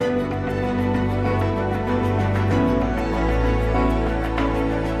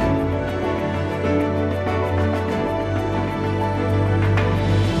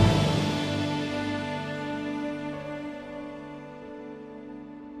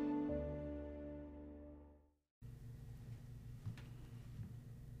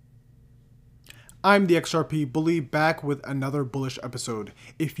I'm the XRP Bully back with another bullish episode.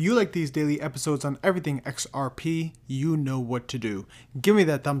 If you like these daily episodes on everything XRP, you know what to do. Give me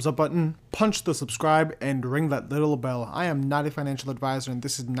that thumbs up button, punch the subscribe, and ring that little bell. I am not a financial advisor and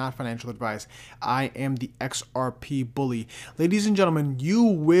this is not financial advice. I am the XRP Bully. Ladies and gentlemen, you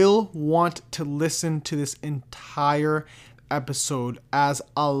will want to listen to this entire episode as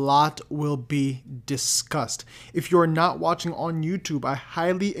a lot will be discussed. If you're not watching on YouTube, I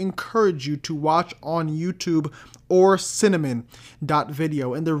highly encourage you to watch on YouTube or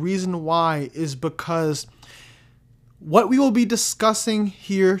cinnamon.video. And the reason why is because what we will be discussing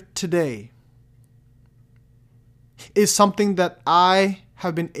here today is something that I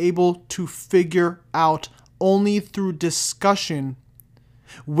have been able to figure out only through discussion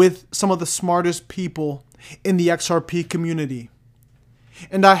with some of the smartest people in the XRP community.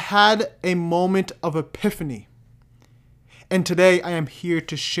 And I had a moment of epiphany. And today I am here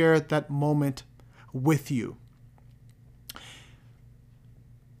to share that moment with you.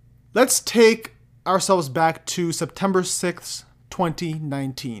 Let's take ourselves back to September 6th,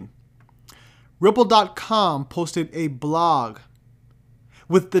 2019. Ripple.com posted a blog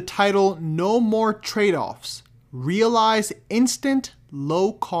with the title, "No More Trade-Offs. Realize Instant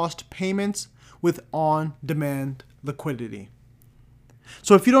Low-Cost Payments with on-demand liquidity."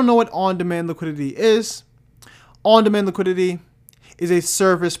 So if you don't know what on-demand liquidity is a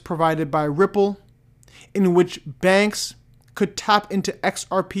service provided by Ripple in which banks could tap into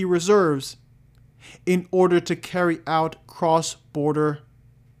XRP reserves in order to carry out cross-border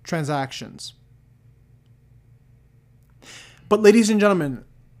transactions. But ladies and gentlemen,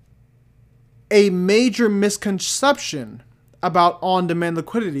 a major misconception about on-demand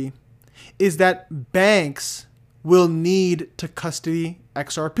liquidity is that banks will need to custody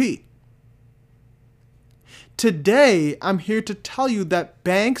XRP. Today, I'm here to tell you that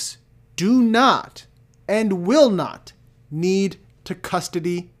banks do not and will not need to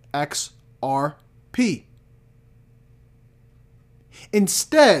custody XRP.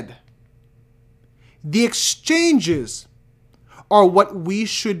 Instead, the exchanges are what we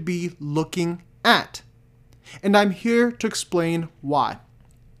should be looking at. And I'm here to explain why.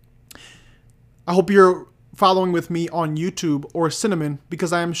 I hope you're following with me on YouTube or Cinnamon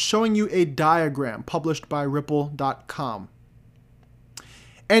because I am showing you a diagram published by Ripple.com.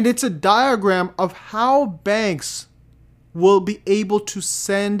 And it's a diagram of how banks will be able to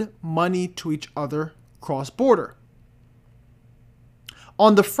send money to each other cross-border.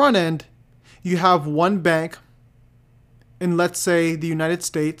 On the front end, you have one bank in, let's say, the United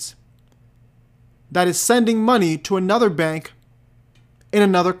States that is sending money to another bank in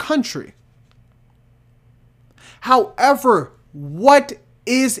another country. However, what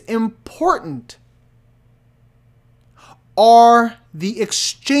is important are the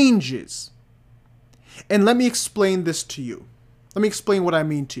exchanges. And let me explain this to you. Let me explain what I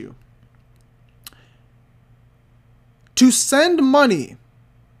mean to you. To send money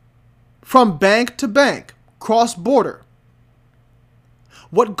from bank to bank, cross-border,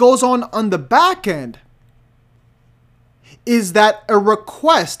 what goes on the back end is that a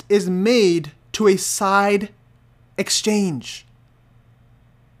request is made to a side exchange.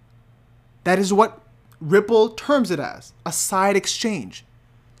 That is what Ripple terms it as, a side exchange.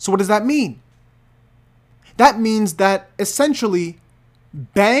 So what does that mean? That means that essentially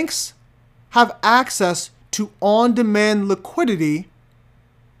banks have access to on-demand liquidity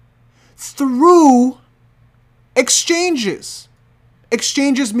through exchanges.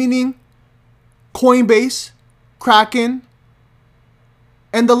 Exchanges meaning Coinbase, Kraken,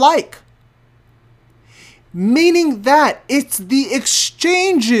 and the like. Meaning that it's the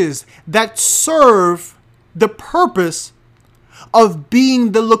exchanges that serve the purpose of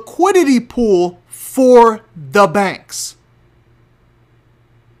being the liquidity pool for the banks.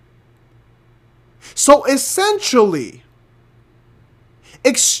 So essentially,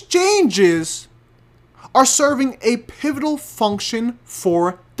 exchanges are serving a pivotal function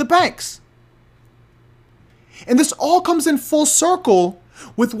for the banks. And this all comes in full circle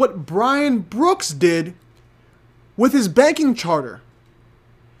with what Brian Brooks did with his banking charter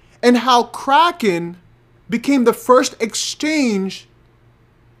and how Kraken became the first exchange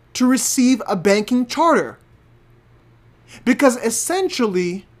to receive a banking charter. Because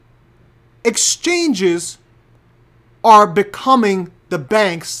essentially, exchanges are becoming the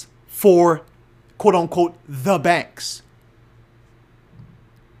banks for quote unquote the banks.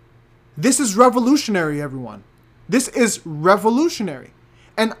 This is revolutionary, everyone. This is revolutionary.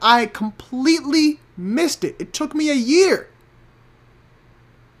 And I completely missed it. It took me a year.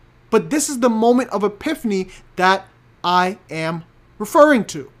 But this is the moment of epiphany that I am referring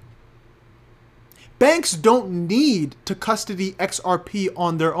to. banks don't need to custody XRP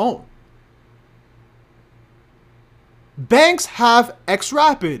on their own. Banks have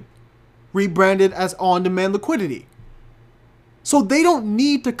XRapid, rebranded as on-demand liquidity. So they don't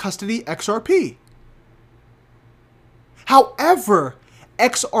need to custody XRP. However,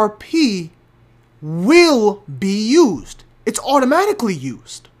 XRP will be used. It's automatically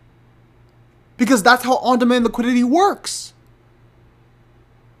used. Because that's how on-demand liquidity works.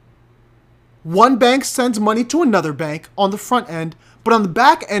 One bank sends money to another bank on the front end, but on the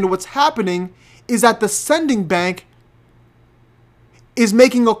back end, what's happening is that the sending bank is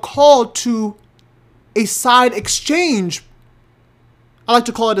making a call to a side exchange. I like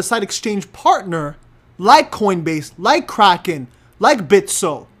to call it a side exchange partner, like Coinbase, like Kraken, like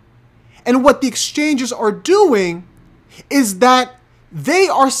Bitso. And what the exchanges are doing is that they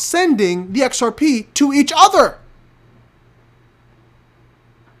are sending the XRP to each other.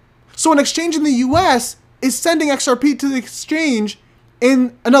 So an exchange in the US is sending XRP to the exchange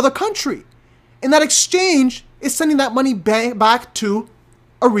in another country. And that exchange is sending that money back to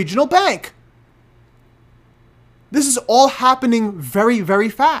a regional bank. This is all happening very, very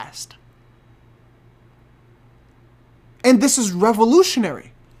fast. And this is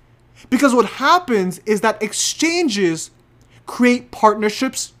revolutionary. Because what happens is that exchanges create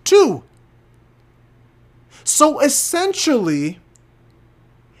partnerships too. So essentially,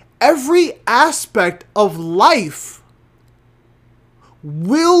 every aspect of life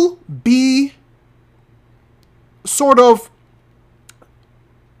will be sort of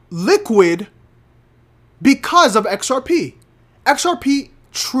liquid because of XRP. XRP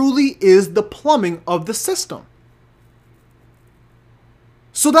truly is the plumbing of the system.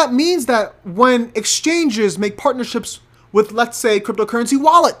 So that means that when exchanges make partnerships with, let's say, cryptocurrency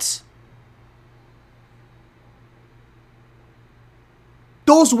wallets,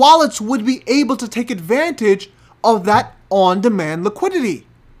 those wallets would be able to take advantage of that on-demand liquidity.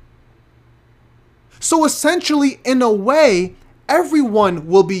 So essentially, in a way, everyone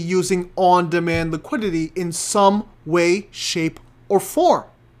will be using on-demand liquidity in some way, shape, or form,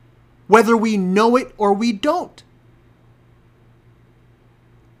 whether we know it or we don't.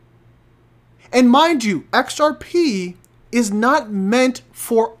 And mind you, XRP is not meant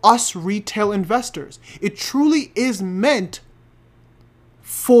for us retail investors. It truly is meant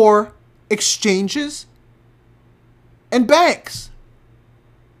for exchanges and banks.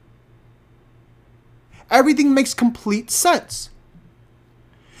 Everything makes complete sense.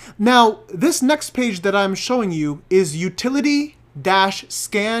 Now, this next page that I'm showing you is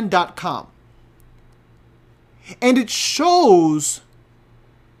utility-scan.com. And it shows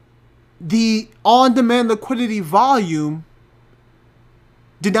the on-demand liquidity volume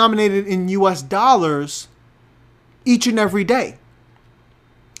denominated in US dollars each and every day.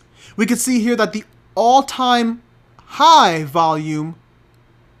 We can see here that the all-time high volume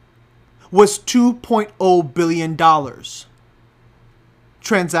was $2.0 billion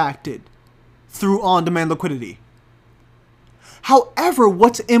transacted through on-demand liquidity. However,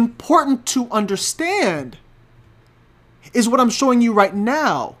 what's important to understand is what I'm showing you right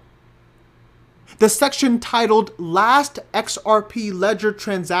now. The section titled Last XRP Ledger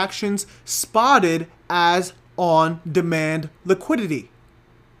Transactions Spotted as On-Demand Liquidity.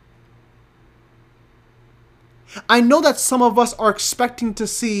 I know that some of us are expecting to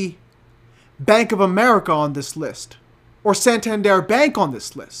see Bank of America on this list, or Santander Bank on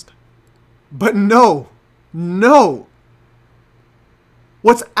this list. But no.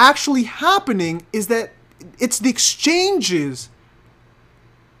 What's actually happening is that it's the exchanges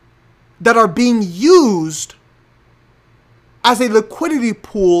that are being used as a liquidity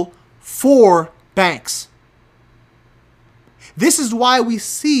pool for banks. This is why we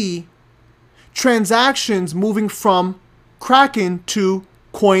see transactions moving from Kraken to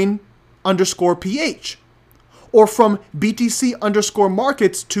Coin_PH, or from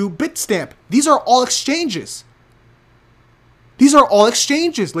BTC_markets to Bitstamp. These are all exchanges. These are all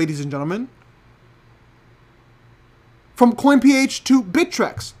exchanges, ladies and gentlemen. From CoinPH to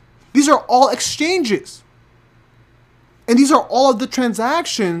Bittrex. These are all exchanges. And these are all of the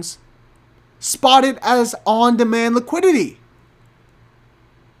transactions spotted as on-demand liquidity.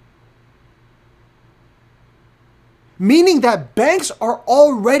 Meaning that banks are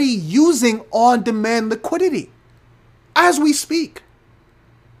already using on-demand liquidity as we speak.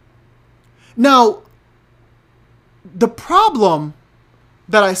 Now, the problem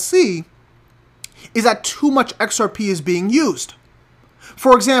that I see is that too much XRP is being used.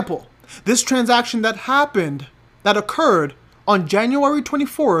 For example, this transaction that occurred on January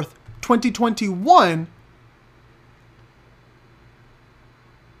 24th, 2021,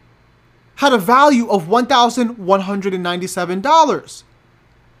 had a value of $1,197.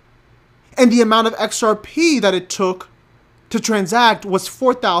 And the amount of XRP that it took to transact was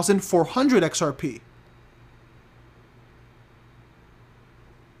 4,400 XRP.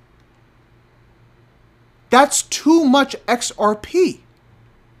 That's too much XRP.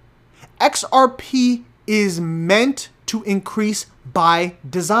 XRP is meant to increase by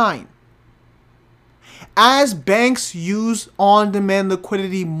design. As banks use on-demand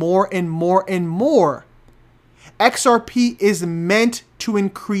liquidity more and more and more, XRP is meant to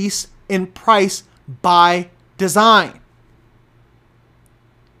increase in price by design.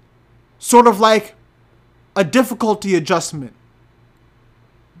 Sort of like a difficulty adjustment.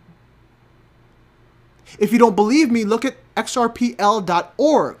 If you don't believe me, look at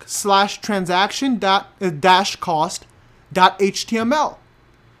xrpl.org/transaction-cost.html.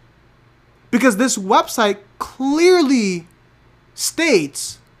 Because this website clearly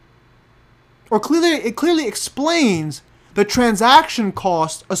states, or clearly explains the transaction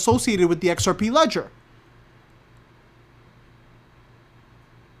cost associated with the XRP ledger.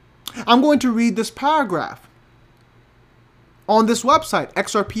 I'm going to read this paragraph on this website,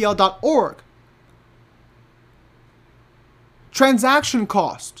 xrpl.org. Transaction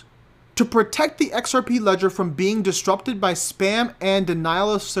cost. To protect the XRP ledger from being disrupted by spam and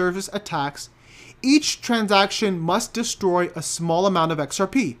denial of service attacks, each transaction must destroy a small amount of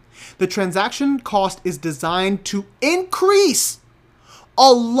XRP. The transaction cost is designed to increase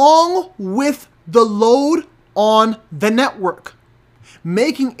along with the load on the network,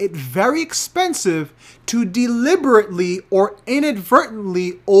 making it very expensive to deliberately or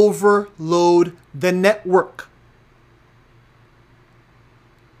inadvertently overload the network.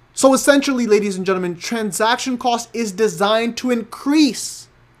 So essentially, ladies and gentlemen, transaction cost is designed to increase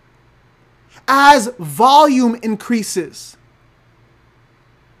as volume increases.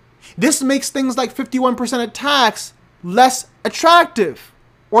 This makes things like 51% attacks less attractive,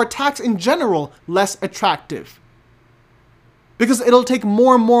 or attacks in general less attractive. Because it'll take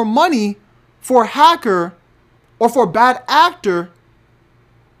more and more money for a hacker or for a bad actor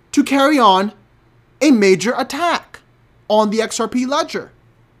to carry on a major attack on the XRP ledger.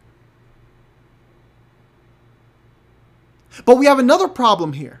 But we have another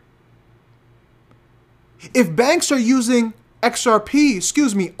problem here. If banks are using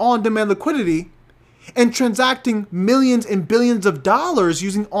XRP, on-demand liquidity, and transacting millions and billions of dollars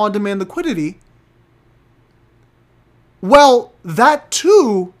using on-demand liquidity, well, that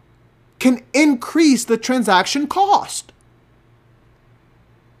too can increase the transaction cost.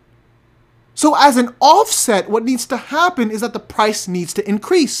 So as an offset, what needs to happen is that the price needs to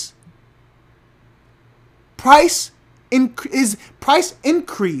increase. Price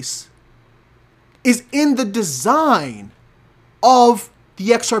increase is in the design of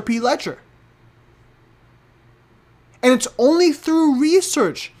the XRP ledger. And it's only through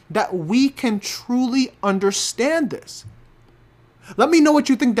research that we can truly understand this. Let me know what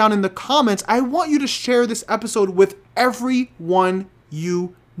you think down in the comments. I want you to share this episode with everyone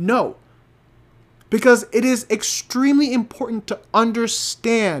you know, because it is extremely important to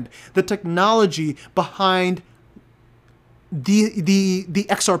understand the technology behind the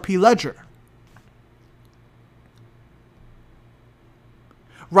XRP ledger.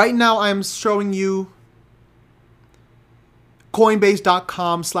 Right now, I'm showing you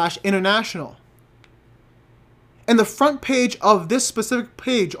Coinbase.com/international. And the front page of this specific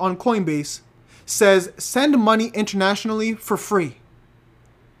page on Coinbase says, send money internationally for free.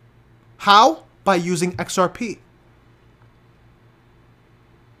 How? By using XRP.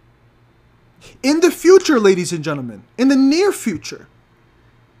 In the future, ladies and gentlemen, in the near future,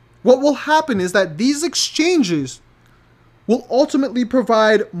 what will happen is that these exchanges will ultimately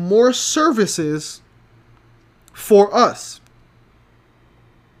provide more services for us.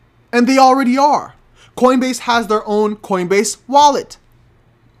 And they already are. Coinbase has their own Coinbase wallet.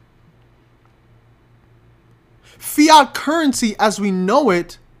 Fiat currency as we know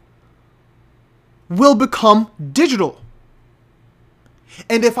it will become digital.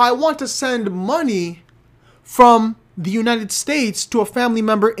 And if I want to send money from the United States to a family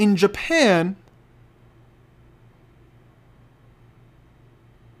member in Japan,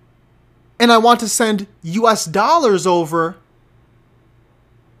 and I want to send US dollars over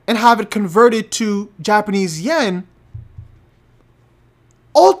and have it converted to Japanese yen,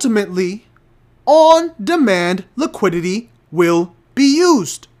 ultimately, on-demand liquidity will be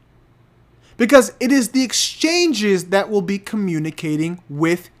used. Because it is the exchanges that will be communicating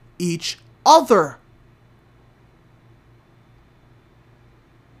with each other.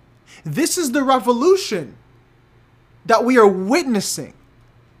 This is the revolution that we are witnessing.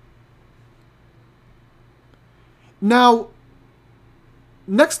 Now,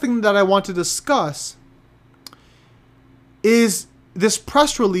 next thing that I want to discuss is this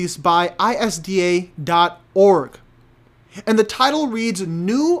press release by ISDA.org. And the title reads,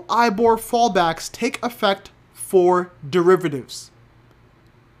 New IBOR fallbacks take effect for derivatives.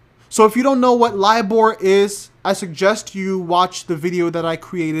 So if you don't know what LIBOR is, I suggest you watch the video that I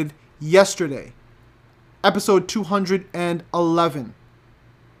created yesterday, episode 211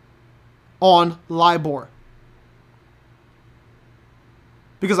 on LIBOR.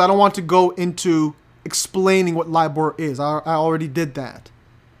 Because I don't want to go into explaining what LIBOR is. I already did that.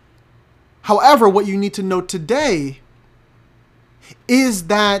 However, what you need to know today is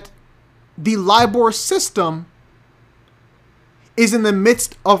that the LIBOR system is in the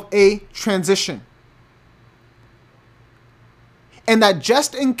midst of a transition. And that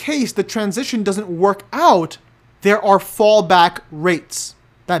just in case the transition doesn't work out, there are fallback rates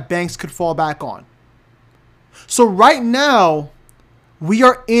that banks could fall back on. So right now, we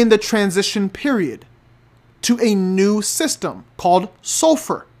are in the transition period to a new system called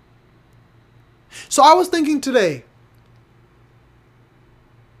SOFR. So I was thinking today,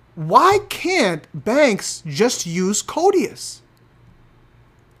 why can't banks just use Codius?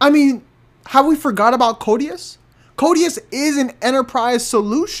 I mean, have we forgot about Codius? Codius is an enterprise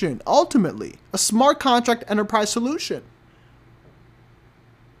solution, ultimately, a smart contract enterprise solution.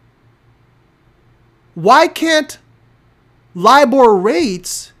 Why can't LIBOR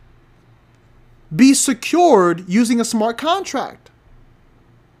rates be secured using a smart contract?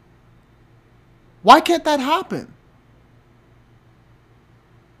 Why can't that happen?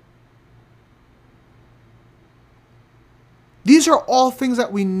 These are all things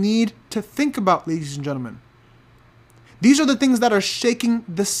that we need to think about, ladies and gentlemen. These are the things that are shaking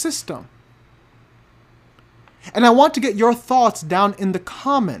the system. And I want to get your thoughts down in the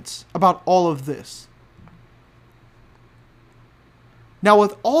comments about all of this. Now,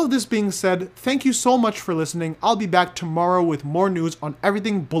 with all of this being said, thank you so much for listening. I'll be back tomorrow with more news on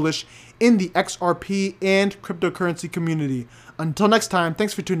everything bullish in the XRP and cryptocurrency community. Until next time,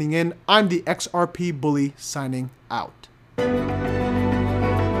 thanks for tuning in. I'm the XRP Bully signing out.